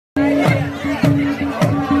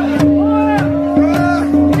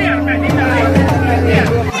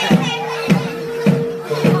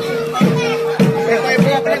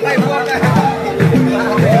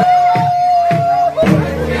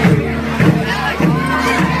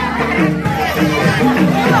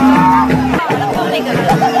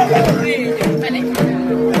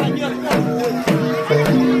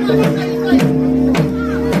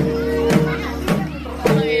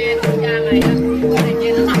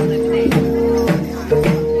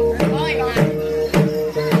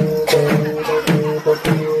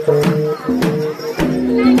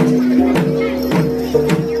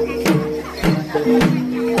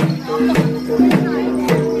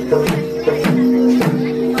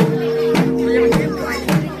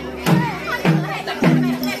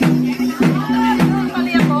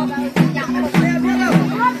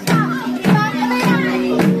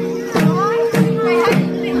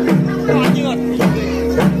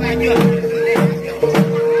Chào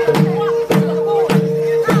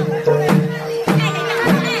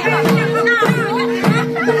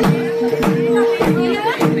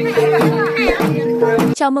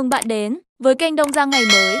mừng bạn đến với kênh Đông Giang Ngày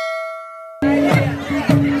Mới.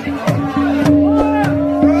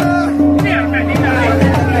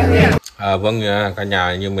 Vâng, cả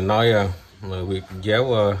nhà, như mình nói việc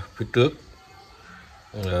giáo phía trước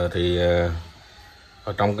thì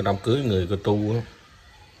ở trong cái đám cưới người cơ tu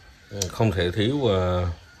không thể thiếu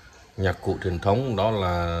nhạc cụ truyền thống, đó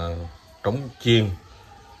là trống chiêng.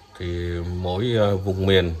 Thì mỗi vùng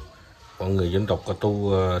miền của người dân tộc cơ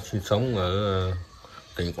tu sinh sống ở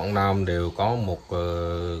tỉnh Quảng Nam đều có một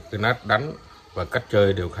cái nét đánh và cách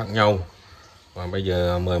chơi đều khác nhau. Và bây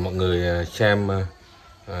giờ mời mọi người xem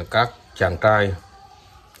các chàng trai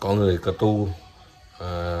có người cơ tu,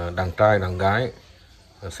 đàn trai đàn gái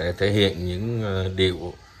sẽ thể hiện những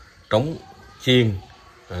điệu trống chiêng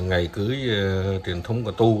ngày cưới truyền thống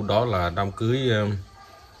cơ tu. Đó là đám cưới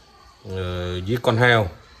giết con heo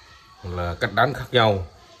là cách đánh khác nhau,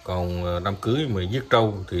 còn đám cưới mà giết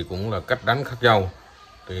trâu thì cũng là cách đánh khác nhau.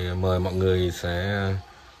 Thì mời mọi người sẽ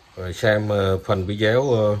xem phần video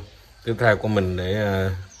tiếp theo của mình để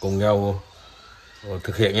cùng nhau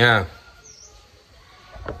thực hiện nha.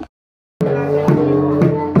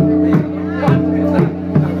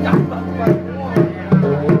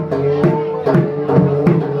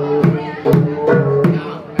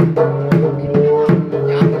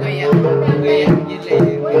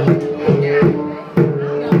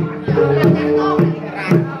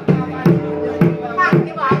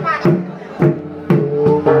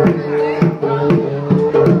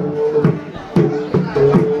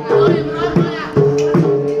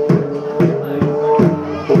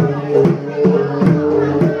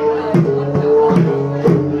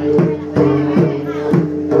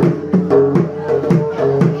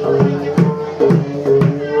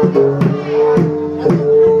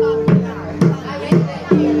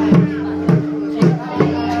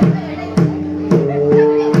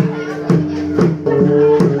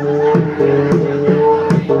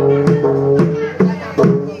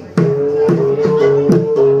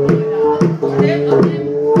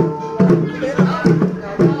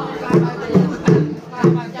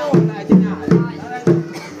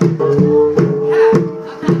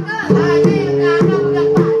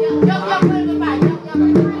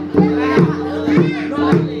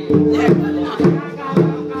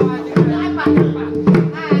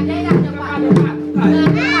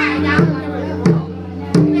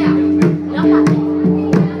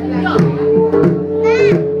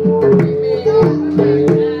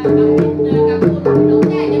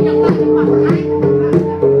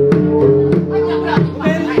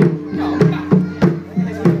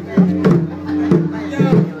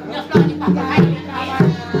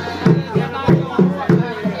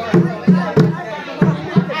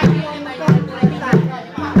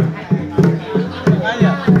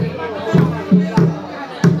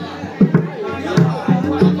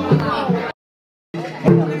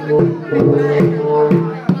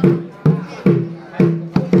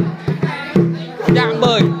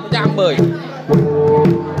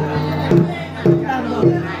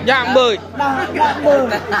 Dạng bơi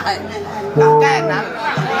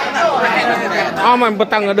ông mà bắt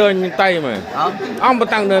tăng ở đời tay mà ông bắt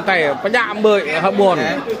tăng đời tay phải dạng bơi hợp buồn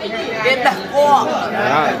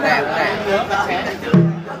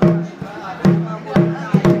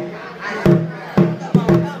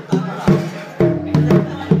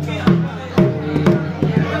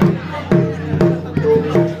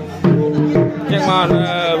nhưng mà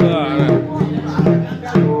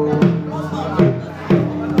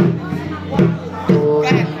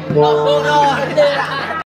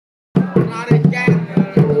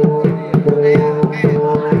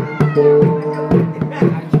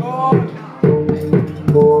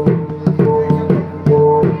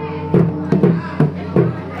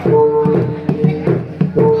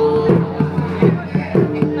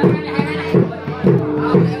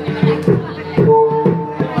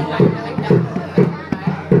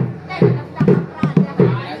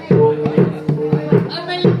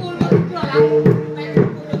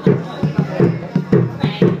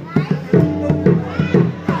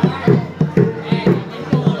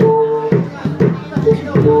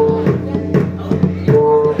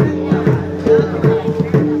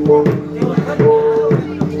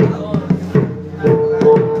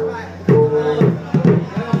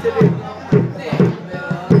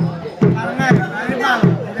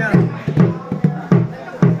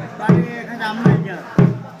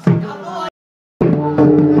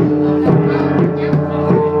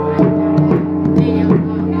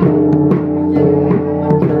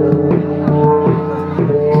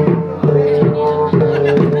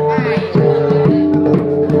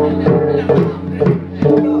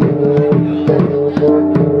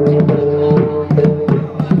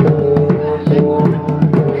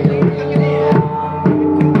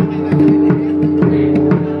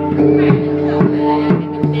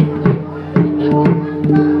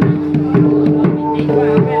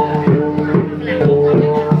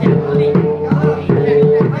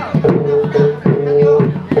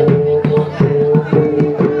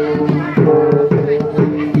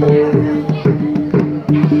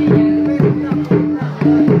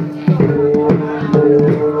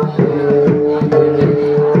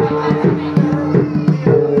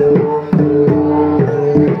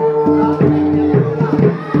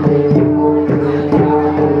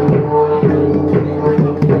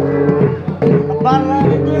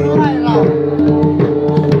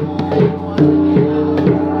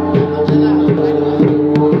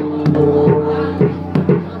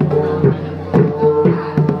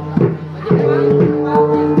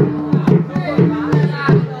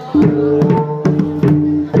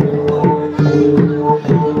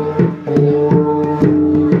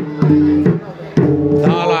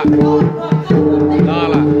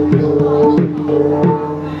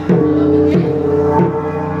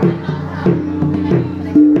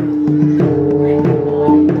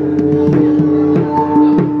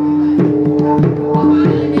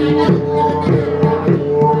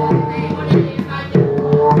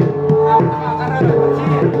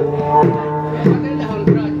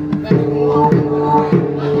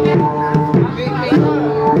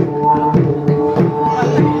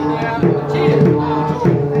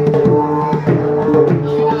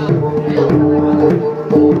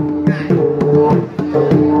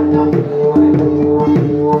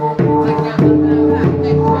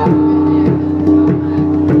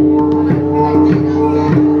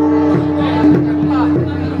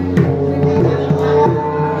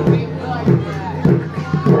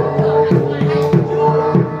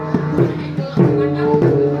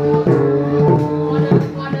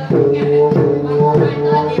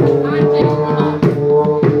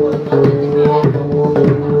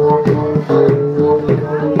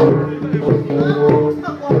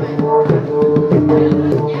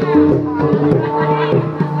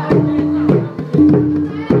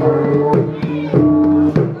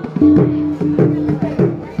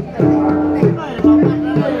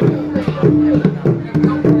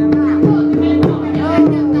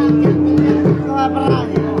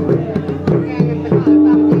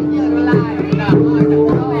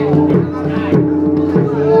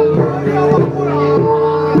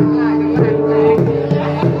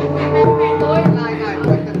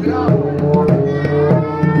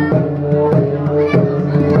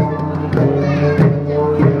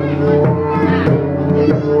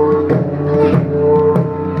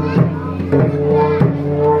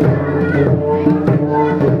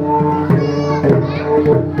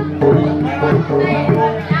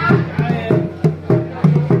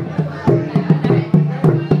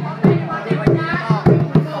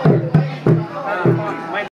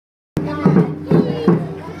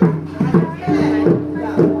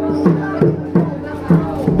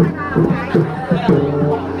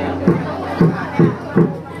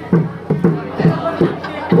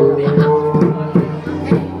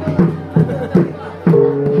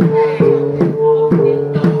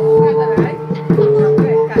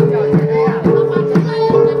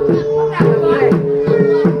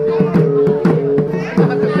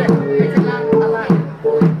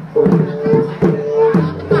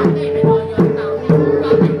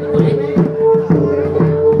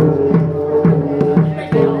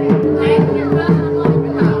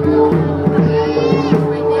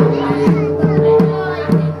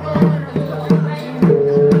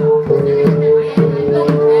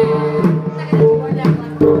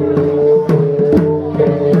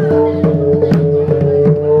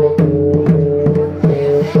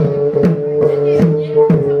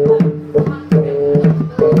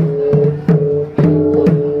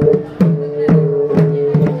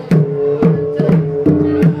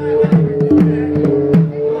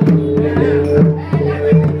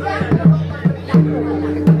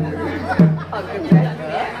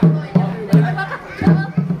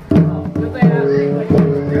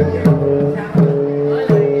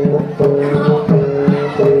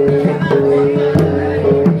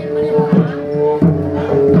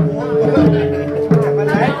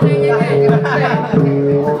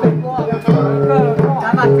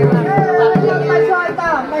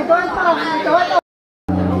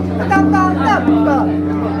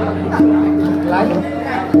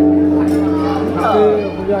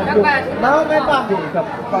Nó cái con dùng cặp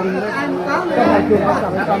con cái này dùng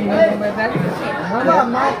cặp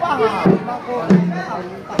con nó quá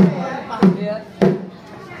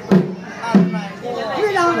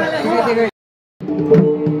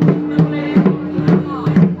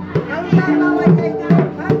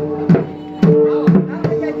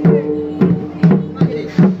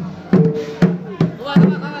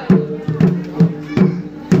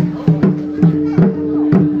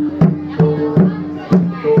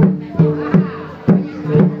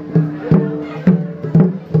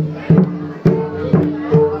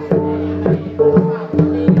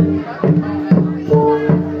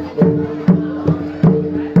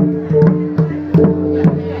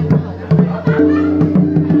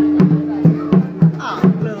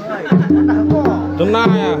Hôm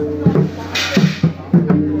nay à.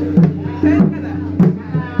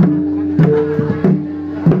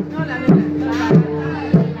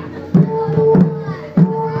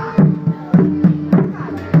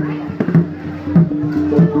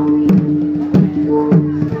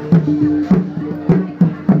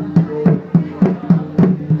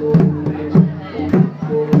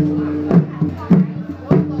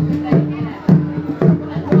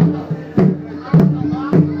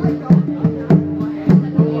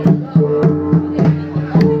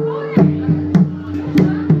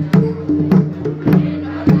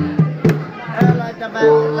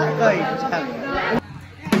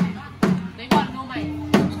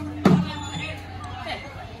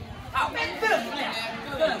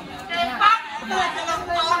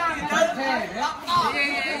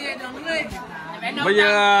 Bây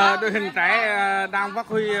giờ đội hình trẻ đang phát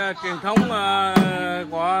huy truyền thống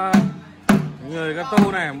của Người có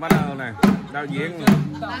tu này bắt đầu này, đạo diễn này.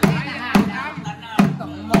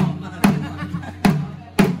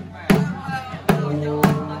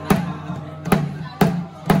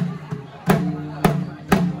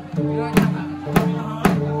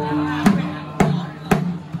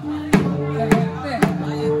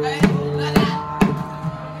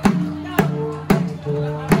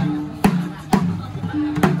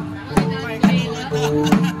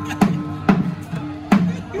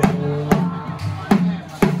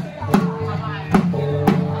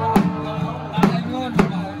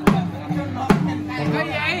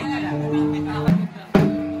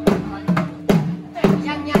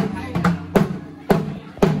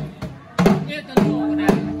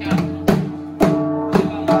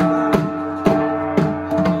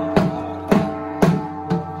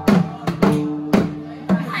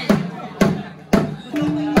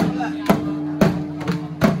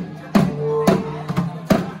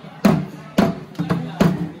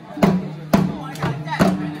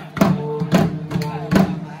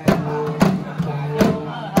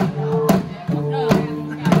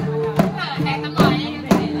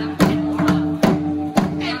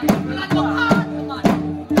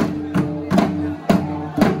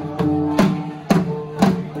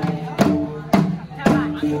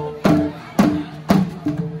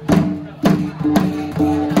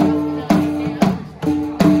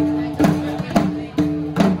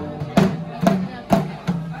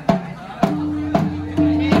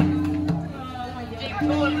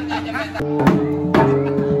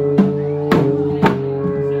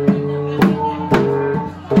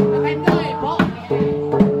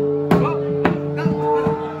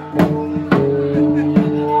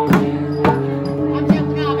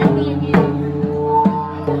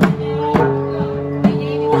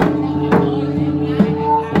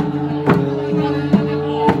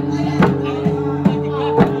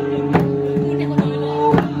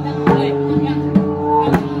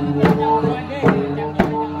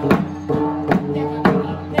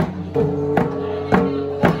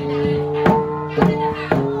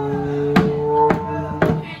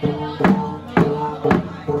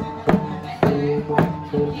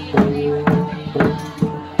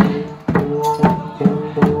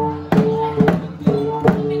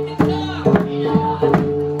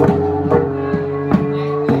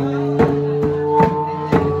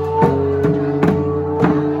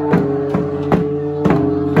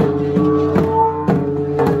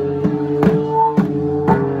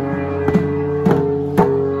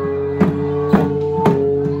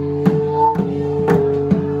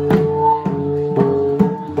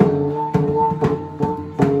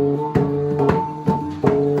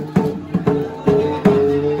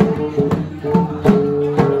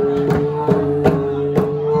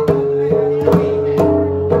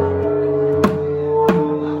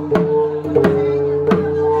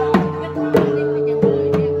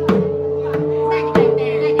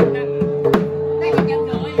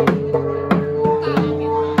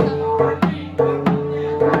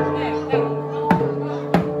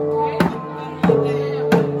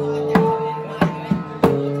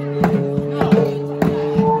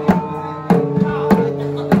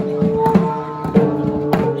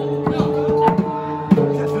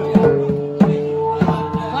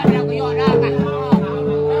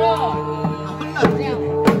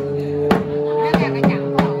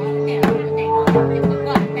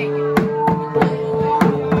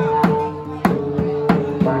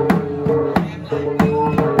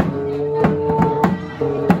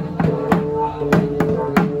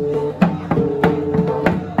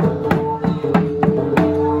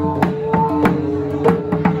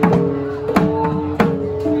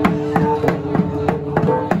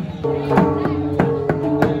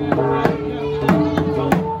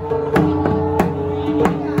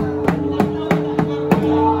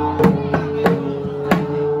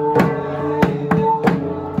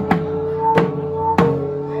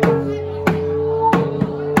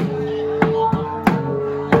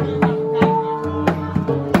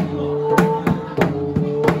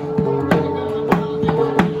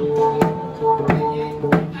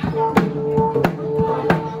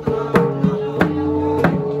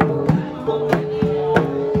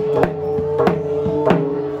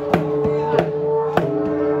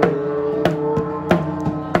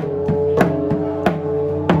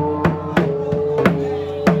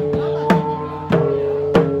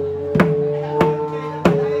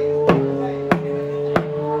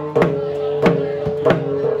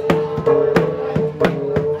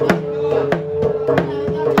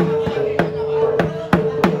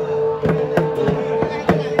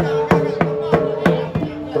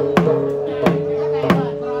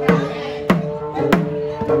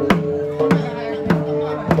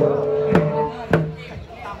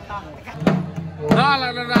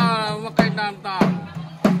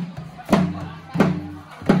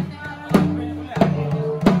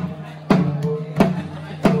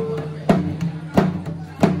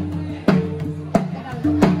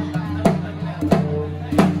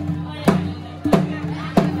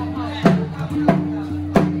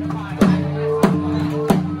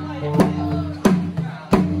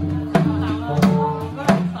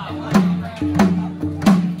 Một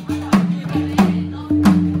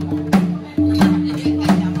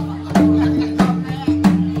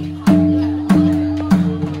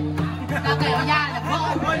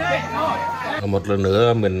lần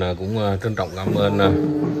nữa mình cũng trân trọng cảm ơn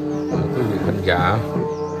quý vị khán giả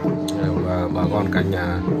và bà con cả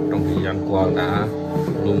nhà trong thời gian qua đã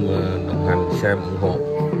luôn đồng hành xem ủng hộ.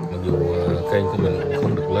 Mặc dù kênh của mình cũng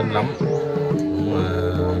không được lớn lắm, cũng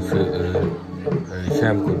sự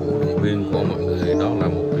xem của vũ động viên của mọi người đó là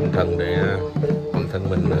một tinh thần để bản thân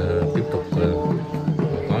mình tiếp tục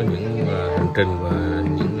có những hành trình và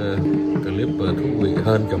những clip thú vị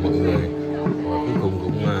hơn cho mọi người. Và cuối cùng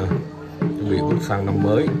cũng chuẩn bị bước sang năm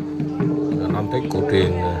mới, năm Tết cổ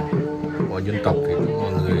truyền của dân tộc, thì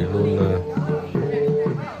mọi người luôn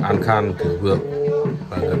an khang thịnh vượng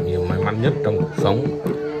và gặp nhiều may mắn nhất trong cuộc sống.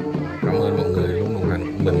 Cảm ơn mọi người luôn đồng hành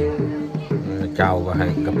của mình. Chào và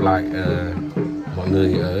hẹn gặp lại mọi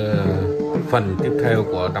người ở phần tiếp theo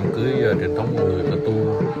của đám cưới truyền thống của người cơ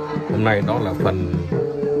tu. Hôm nay đó là phần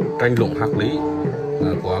tranh luận hắc lý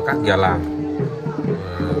của các già làng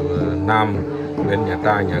nam bên nhà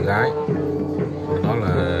trai nhà gái. Đó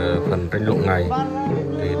là phần tranh luận này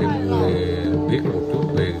thì để mọi người biết một chút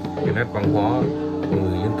về cái nét văn hóa của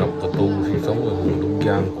người dân tộc cơ tu sinh sống ở vùng Đông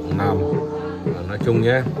Giang, Quảng Nam nói chung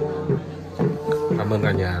nhé. Cảm ơn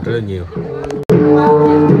cả nhà rất là nhiều.